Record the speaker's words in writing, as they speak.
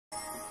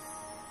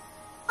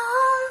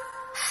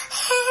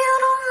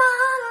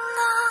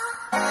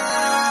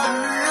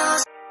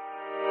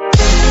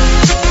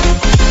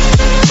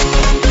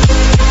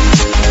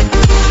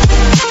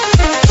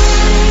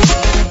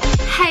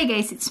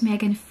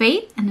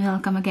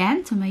welcome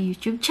again to my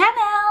YouTube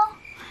channel!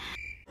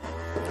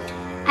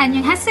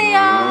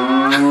 Annyeonghaseyo!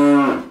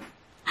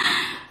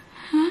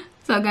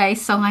 So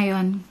guys,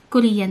 ngayon,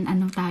 Korean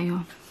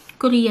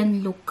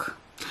Korean look.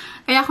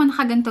 Kaya ako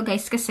nakaganto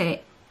guys kasi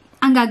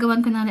ang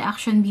gagawan ko ng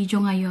reaction video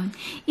ngayon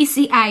is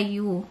si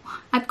IU.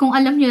 At kung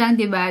alam nyo lang,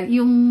 'di ba,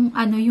 yung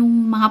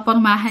mga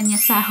pormahan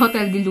niya sa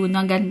Hotel de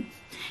Luna,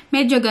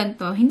 medyo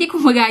ganto. Hindi ko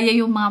magaya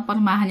yung mga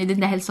pormahan niya dun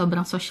dahil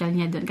sobrang social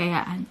niya dun.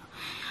 Kaya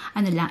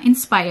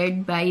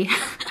inspired by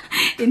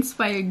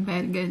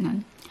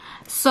ganun.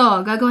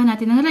 So, gagawin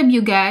natin ng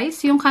review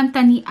guys, yung kanta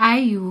ni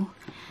IU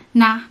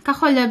na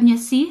kakolab niya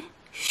si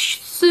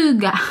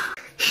Suga.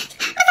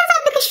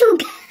 Masasabi ka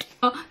Suga?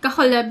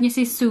 Kakolab niya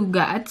si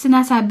Suga at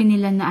sinasabi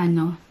nila na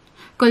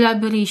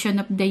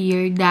collaboration of the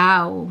year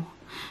daw.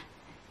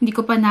 Hindi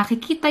ko pa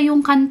nakikita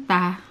yung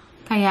kanta,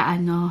 kaya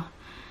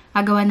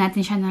gagawa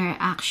natin siya ng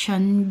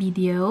reaction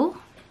video.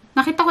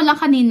 Nakita ko lang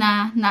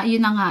kanina na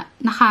yun na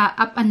nga,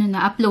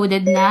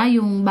 uploaded na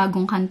yung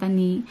bagong kanta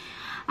ni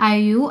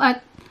IU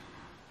at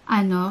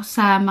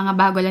sa mga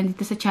bago lang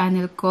dito sa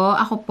channel ko,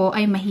 ako po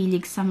ay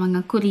mahilig sa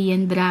mga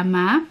Korean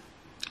drama.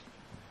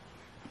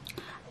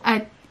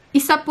 At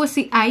isa po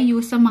si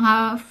IU sa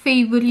mga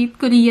favorite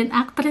Korean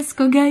actress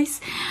ko,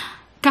 guys.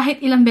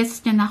 Kahit ilang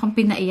beses niya na akong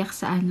pinaiyak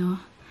sa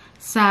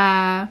sa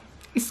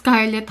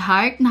Scarlet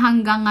Heart na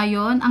hanggang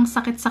ngayon, ang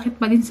sakit-sakit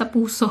pa din sa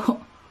puso.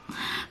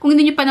 Kung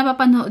hindi nyo pa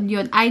napapanood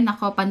yun, ay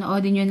nako,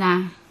 panoodin nyo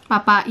na.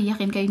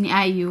 Papaiyakin kayo ni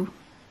IU.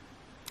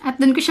 At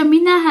doon ko siya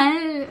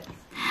minahal.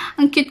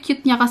 Ang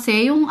cute-cute niya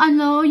kasi. Yung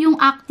yung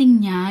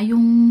acting niya,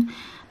 yung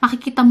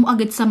makikita mo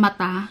agad sa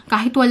mata,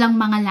 kahit walang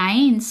mga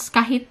lines,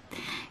 kahit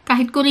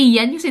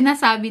Korean, yung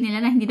sinasabi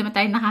nila na hindi naman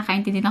tayo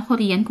nakakaintindi ng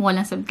Korean kung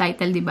walang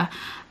subtitle, diba?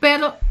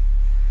 Pero,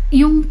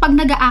 yung pag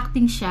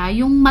nag-acting siya,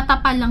 yung mata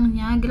pa lang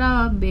niya,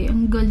 grabe,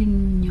 ang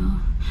galing niya.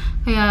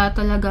 Kaya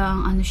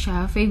talagang,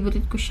 siya,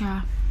 favorite ko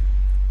siya.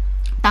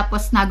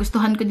 Tapos,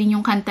 nagustuhan ko din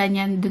yung kanta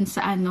niya dun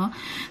sa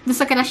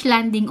Crash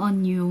Landing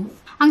on You.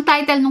 Ang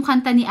title ng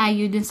kanta ni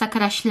IU dun sa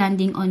Crash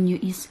Landing on You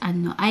is,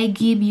 I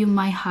Give You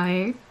My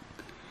Heart.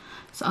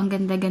 So, ang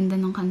ganda-ganda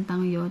ng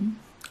kantang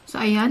yon. So,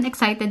 ayan,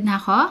 excited na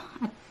ako.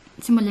 At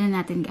simulan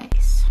na natin,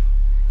 guys.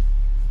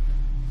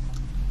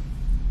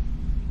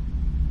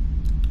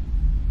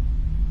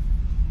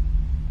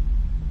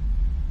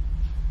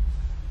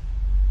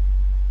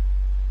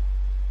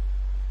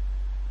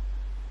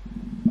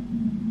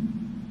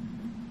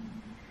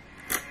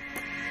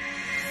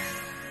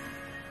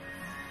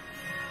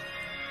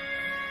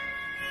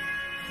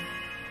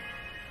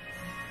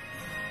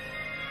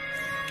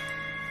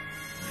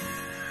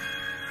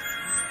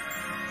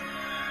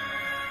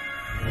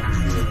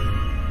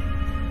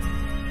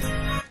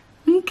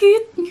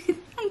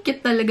 Ang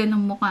cute talaga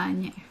ng mukha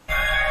niya.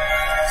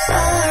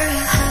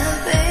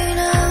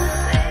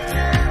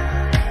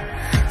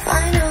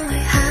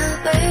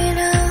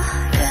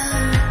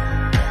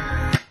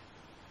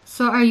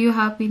 So, are you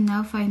happy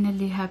now?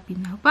 Finally happy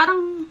now.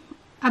 Parang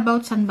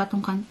about saan ba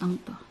tong kantang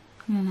to?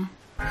 Yan na.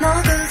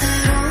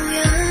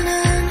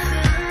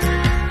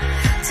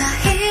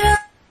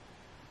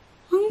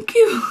 Ang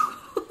cute!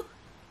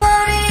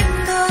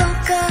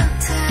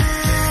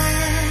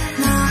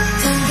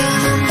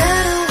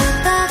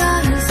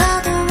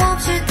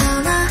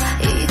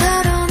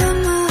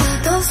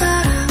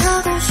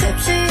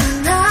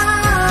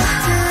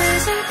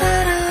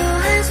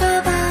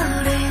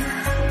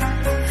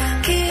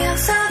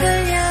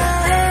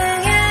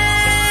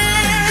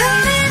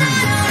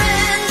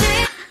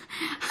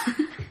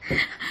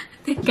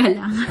 Teka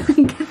lang.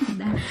 Ang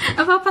ganda.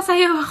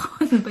 Napapasayaw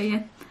ako. Ano ba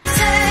yan?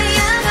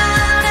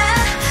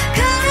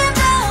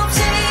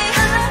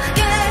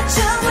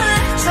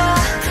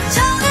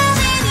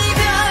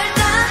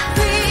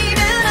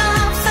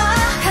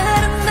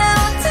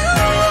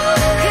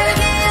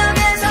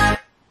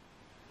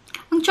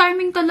 Ang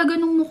charming talaga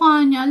ng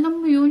mukha niya.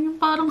 Alam mo yun? Yung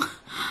parang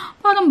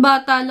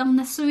bata lang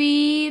na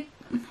sweet,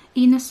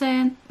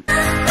 innocent.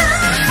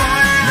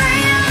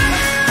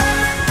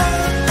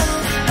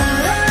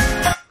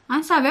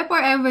 Sabi,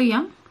 forever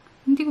young?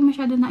 Hindi ko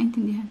masyado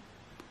naintindihan.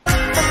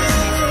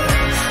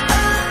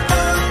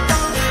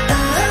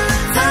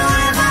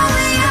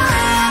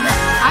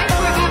 Ay,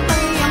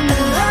 forever young.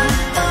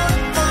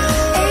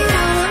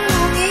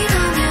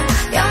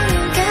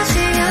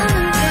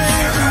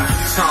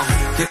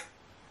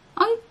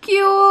 Ang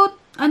cute!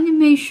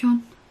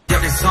 Animation.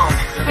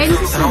 Ay, hindi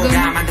ko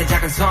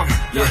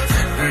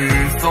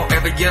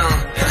forever young.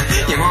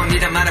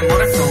 영원이란 말은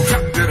몰랐어.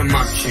 작별은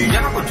마치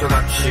야나고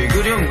저같이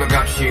그리움과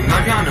같이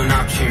말하는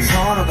아침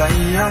서로가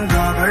이런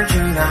걸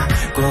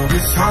지나고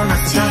거기서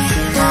나서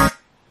잠시만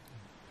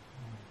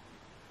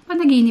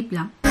panaginip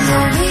lang.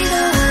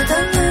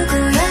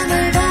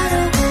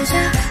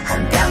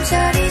 한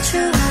뼘짜리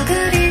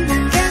추억을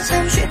잊는 게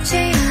참 쉽지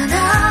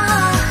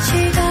않아.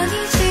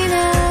 시간이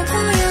지나도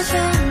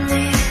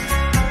여전히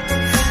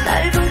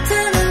날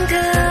붙드는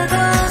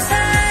그곳에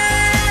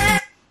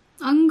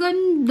ang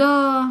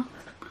ganda.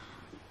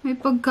 May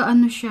pagka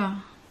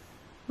siya.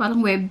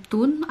 Parang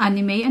webtoon,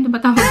 anime, ano ba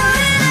tawag?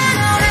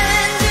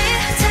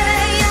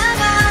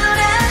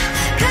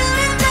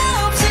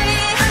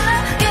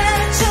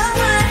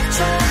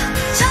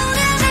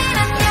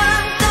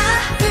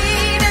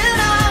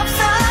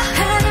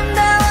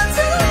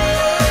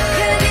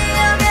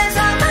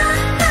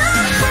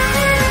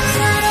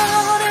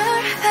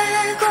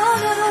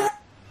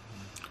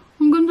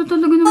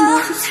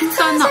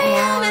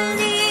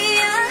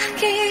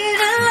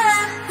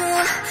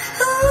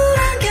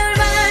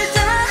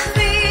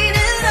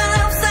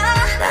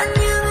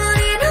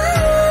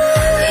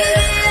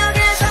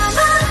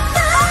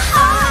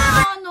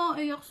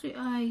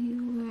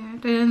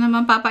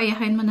 naman,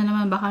 papaiyakin mo na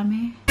naman ba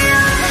kami?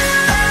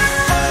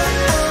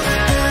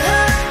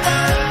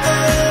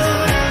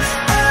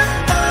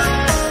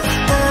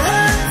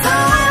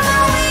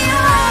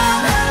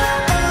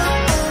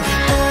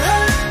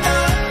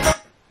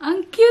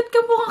 Ang cute,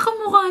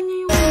 kamukha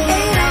niya yung...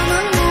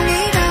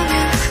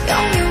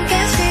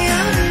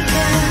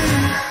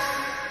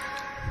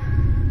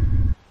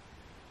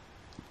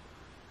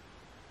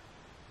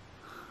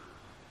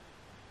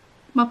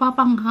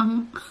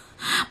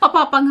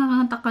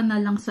 Mapapanghanganta ka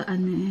na lang sa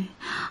ano eh.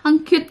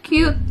 Ang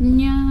cute-cute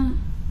niya.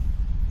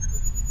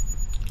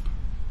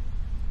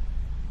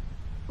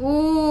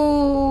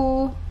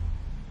 Oh.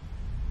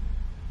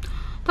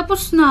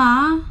 Tapos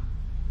na.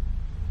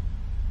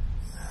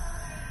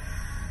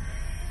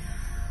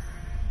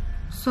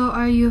 So,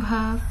 are you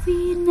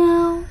happy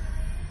now?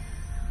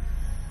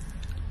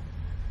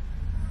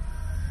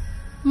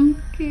 Ang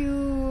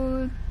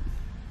cute.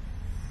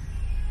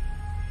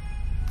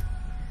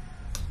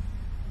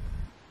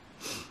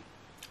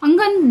 Ang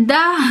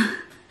ganda.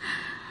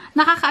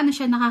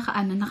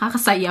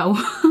 Nakakasayaw.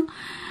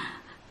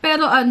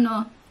 Pero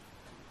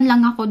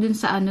lang ako dun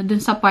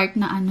sa part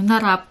na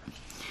na rap.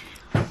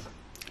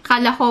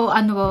 Kala ko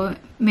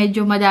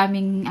medyo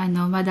madaming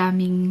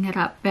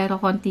rap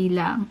pero konti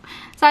lang.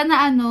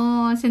 Sana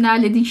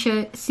sinali din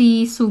siya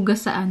si Suga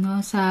sa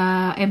sa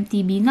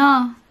MTV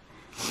na.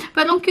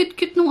 Pero ang cute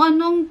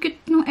nung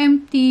cute nung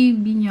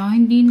MTV niya,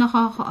 hindi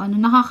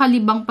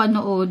nakakalibang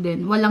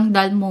panoodin, walang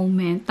dull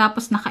moment.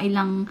 Tapos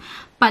nakailang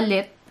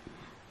palit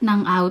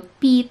ng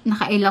outfit,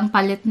 nakailang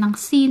palit ng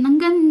scene, ang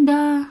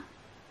ganda.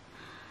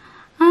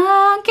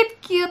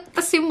 Cute.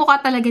 Tapos yung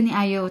mukha talaga ni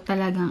Ayo,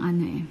 talagang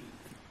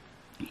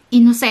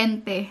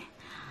inosente.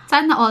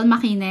 Sana all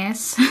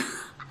makines.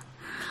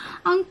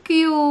 Ang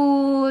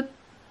cute.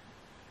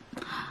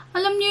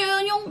 Alam niyo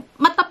yun, yung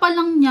mata pa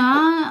lang niya,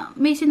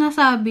 may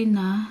sinasabi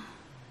na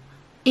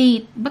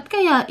 8. Ba't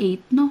kaya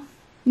 8, no?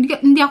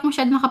 Hindi ako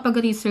masyado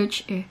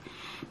nakapag-research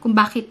kung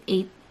bakit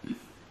 8.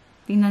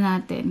 Tingnan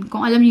natin.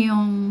 Kung alam niyo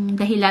yung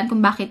dahilan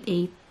kung bakit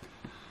 8.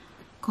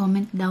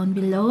 Comment down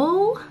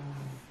below.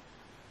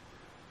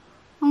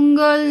 Ang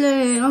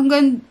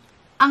galing.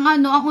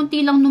 Ang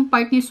unti lang nung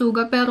part ni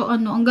Suga, pero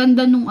ang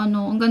ganda nung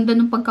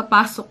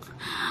pagkapasok.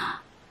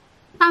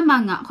 Tama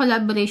nga,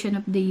 collaboration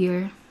of the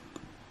year.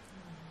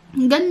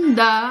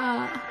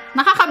 Ganda.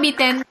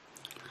 Nakakabitin.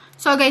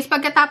 So guys,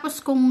 pagkatapos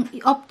kong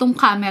i-off tong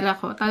camera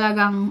ko,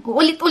 talagang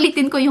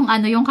uulit-ulitin ko yung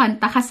yung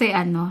kanta kasi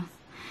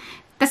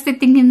tas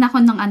titingin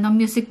ako ng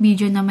music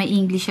video na may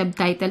English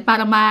subtitle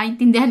para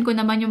maintindihan ko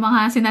naman yung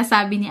mga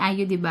sinasabi ni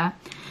Ayo, di ba?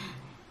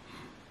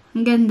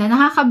 Ang ganda,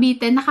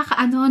 nakakabitin,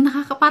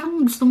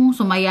 parang gusto mong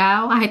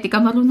sumayaw kahit di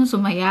ka marunong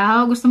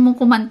sumayaw, gusto mong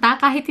kumanta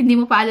kahit hindi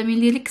mo pa alam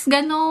yung lyrics,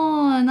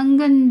 ganon. Ang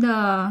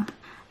ganda.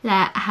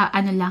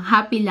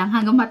 Happy lang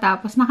hanggang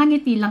matapos.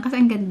 Nakangiti lang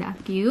kasi ang ganda.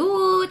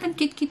 Cute! Ang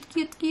cute.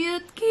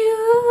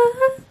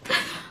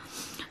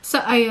 So,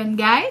 ayun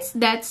guys.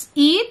 That's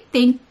it.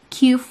 Thank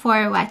you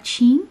for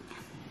watching.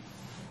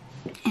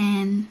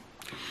 And,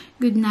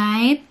 good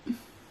night.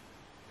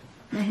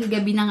 Dahil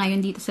gabi na ngayon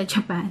dito sa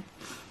Japan.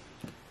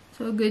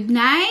 So, good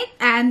night.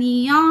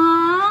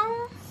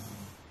 Annyeong!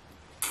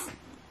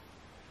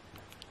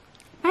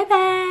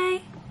 Bye-bye!